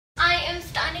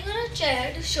the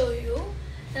chair to show you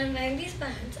that I'm wearing these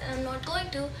pants, and I'm not going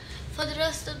to for the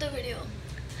rest of the video.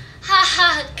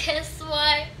 Haha, guess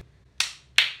why?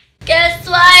 Guess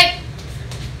why?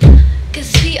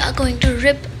 Because we are going to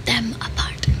rip them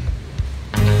apart.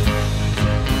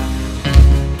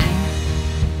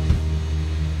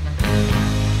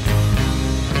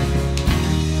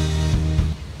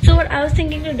 So what I was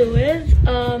thinking to do is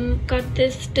cut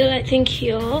this till I think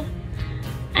here,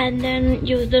 and then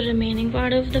use the remaining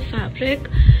part of the fabric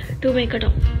to make a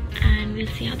top, and we'll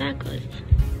see how that goes.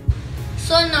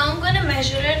 So now I'm gonna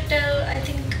measure it till I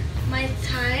think my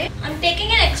thigh. I'm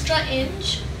taking an extra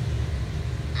inch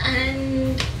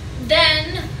and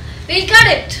then we'll cut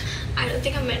it. I don't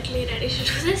think I'm mentally ready to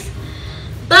do this,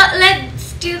 but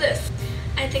let's do this.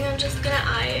 I think I'm just gonna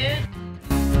eye it.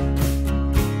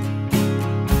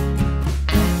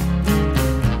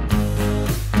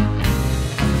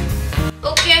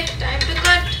 Okay, time to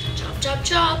cut. Chop, chop,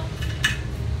 chop.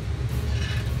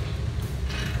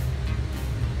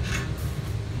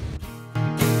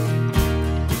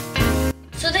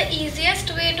 So the easiest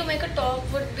way to make a top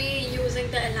would be using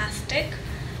the elastic,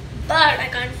 but I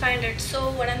can't find it.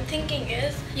 So what I'm thinking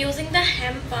is using the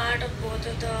hem part of both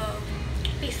of the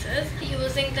pieces,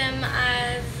 using them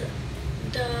as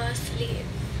the sleeve.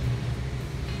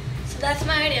 So that's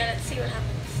my idea. Let's see what happens.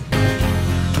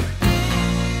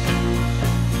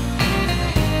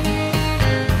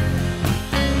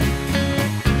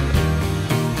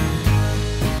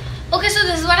 Okay, so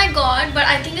this is what I got, but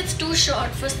I think it's too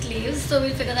short for sleeves, so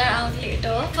we'll figure that out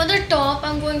later. For the top,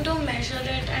 I'm going to measure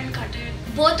it and cut it,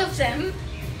 both of them,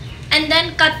 and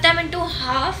then cut them into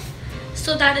half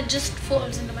so that it just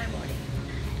folds into my body.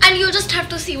 And you just have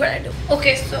to see what I do.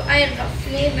 Okay, so I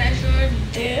roughly measured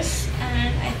this,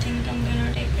 and I think I'm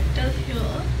gonna take it till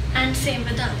here, and same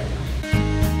with the other one.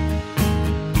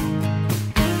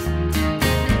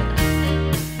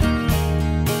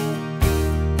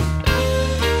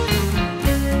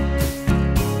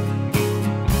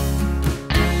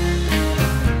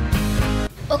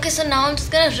 Okay, so now I'm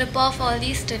just gonna rip off all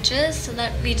these stitches so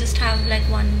that we just have like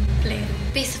one plain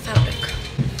piece of fabric.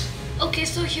 Okay,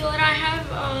 so here I have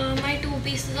my two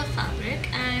pieces of fabric,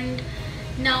 and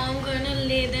now I'm gonna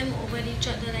lay them over each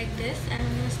other like this, and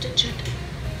I'm gonna stitch it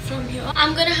from here.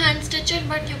 I'm gonna hand stitch it,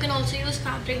 but you can also use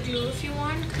fabric glue if you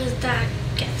want, because that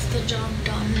gets the job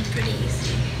done pretty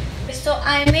easily. So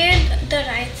I made the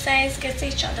right size kiss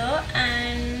each other,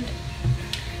 and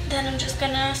then I'm just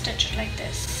gonna stitch it like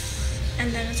this.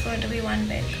 And then it's going to be one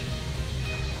big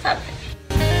fabric.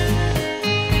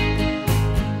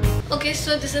 Okay,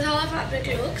 so this is how our fabric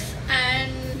looks,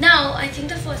 and now I think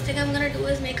the first thing I'm gonna do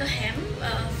is make a hem,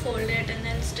 fold it and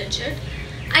then stitch it.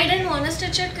 I didn't want to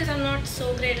stitch it because I'm not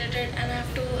so great at it and I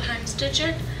have to hand stitch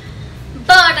it,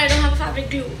 but I don't have a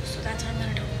fabric glue, so that's what I'm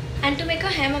gonna do. And to make a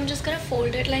hem, I'm just gonna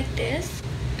fold it like this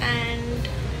and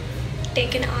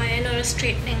take an iron or a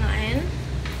straightening iron.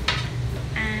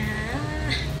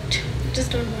 Just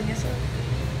don't burn yourself.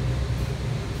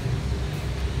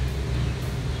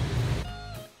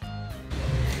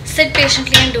 Sit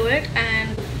patiently and do it,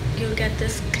 and you'll get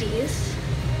this crease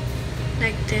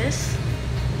like this.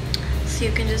 So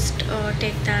you can just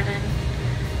take that, and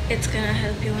it's gonna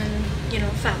help you in, you know,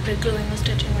 fabric gluing or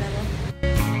stitching, whatever.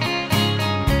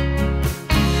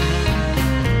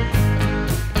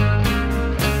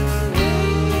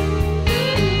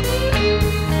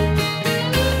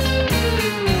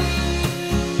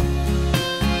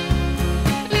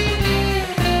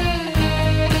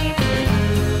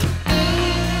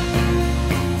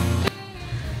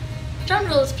 Drum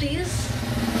rolls, please.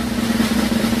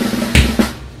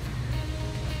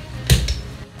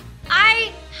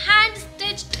 I hand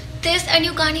stitched this and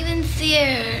you can't even see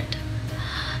it.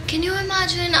 Can you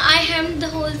imagine? I hemmed the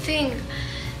whole thing.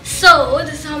 So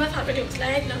this is how my fabric looks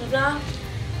like, blah blah blah.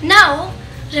 Now,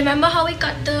 remember how we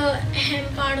cut the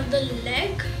hem part of the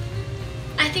leg?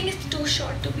 I think it's too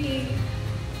short to be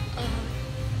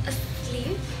a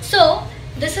sleeve. So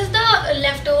this is the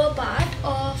leftover part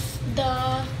of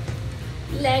the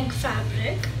leg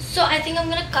fabric. So I think I'm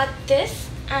gonna cut this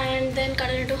and then cut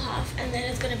it into half, and then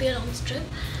it's gonna be a long strip.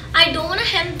 I don't want to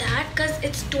hem that because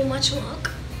it's too much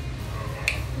work,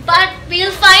 but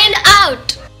we'll find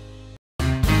out.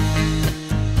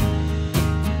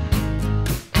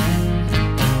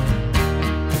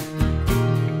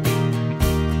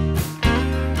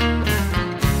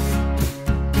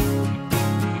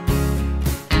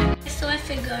 So I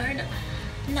figured,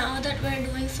 now that we're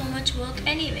doing so much work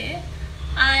anyway,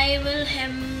 I will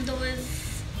hem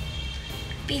those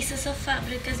pieces of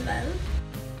fabric as well.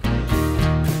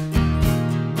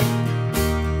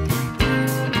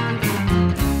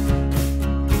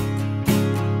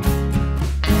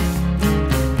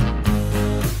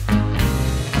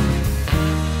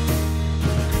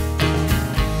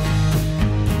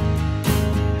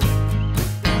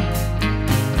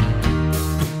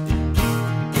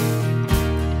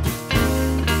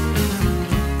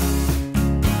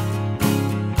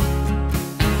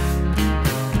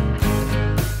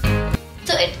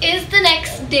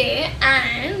 day,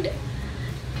 and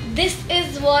this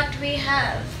is what we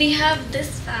have. We have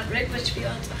this fabric which we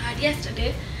also had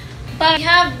yesterday, but we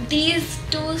have these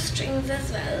two strings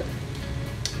as well.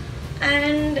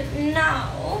 And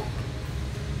now,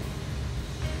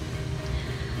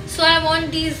 so I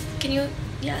want these,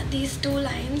 these two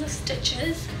lines of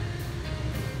stitches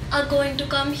are going to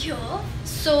come here.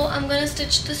 So I'm gonna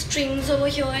stitch the strings over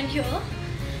here and here,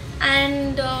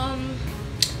 and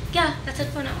yeah, that's it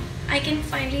for now. I can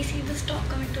finally see this top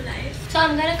coming to life. So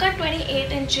I'm gonna cut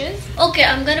 28 inches. Okay,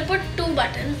 I'm gonna put 2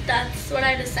 buttons. That's what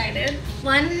I decided.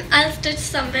 One I'll stitch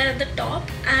somewhere at the top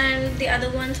and the other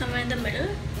one somewhere in the middle.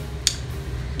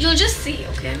 You'll just see,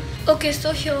 okay? Okay,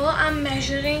 so here I'm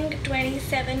measuring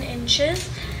 27 inches,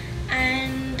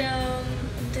 and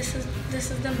this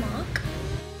is the mark.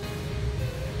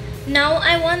 Now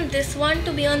I want this one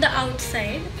to be on the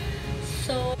outside,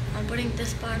 so I'm putting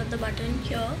this part of the button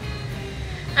here,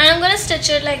 and I'm gonna stitch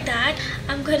it like that.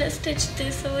 I'm gonna stitch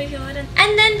this over here,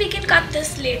 and then we can cut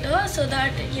this later, so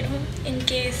that, you know, in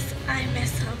case I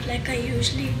mess up like I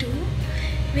usually do,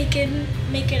 we can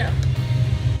make it up.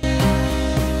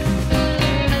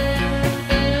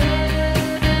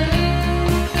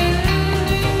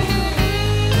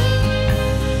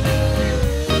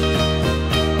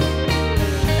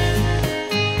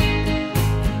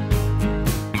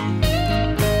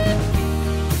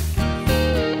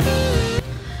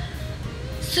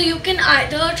 So you can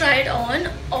either try it on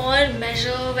or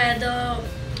measure where the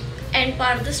end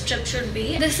part of the strip should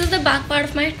be. This is the back part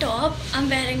of my top. I'm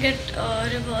wearing it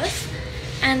reverse,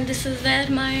 and this is where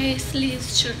my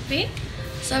sleeves should be.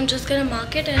 So I'm just gonna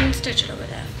mark it and stitch it over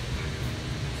there.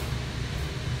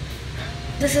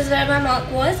 This is where my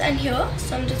mark was, and here.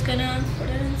 So I'm just gonna put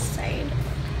it inside,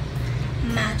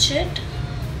 match it,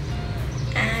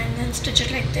 and then stitch it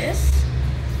like this.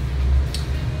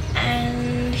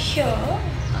 And here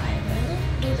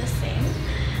do the same.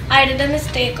 I did a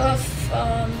mistake of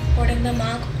putting the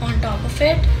mark on top of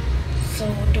it, so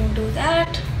don't do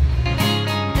that.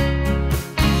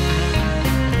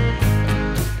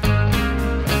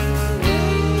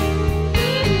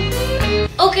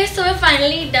 Okay, so we're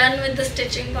finally done with the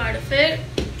stitching part of it,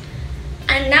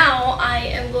 and now I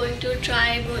am going to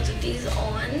try both of these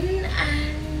on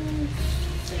and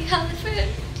see how it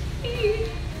fits.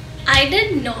 I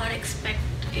did not expect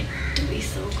it to be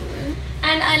so good,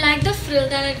 and I like the frill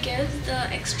that it gives, the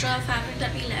extra fabric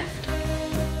that we left.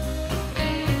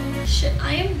 Shit,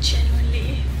 I am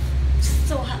genuinely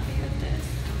so happy with this.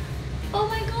 Oh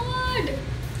my god!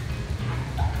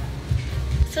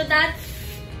 So that's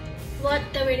what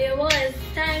the video was.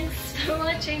 Thanks for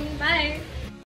watching. Bye.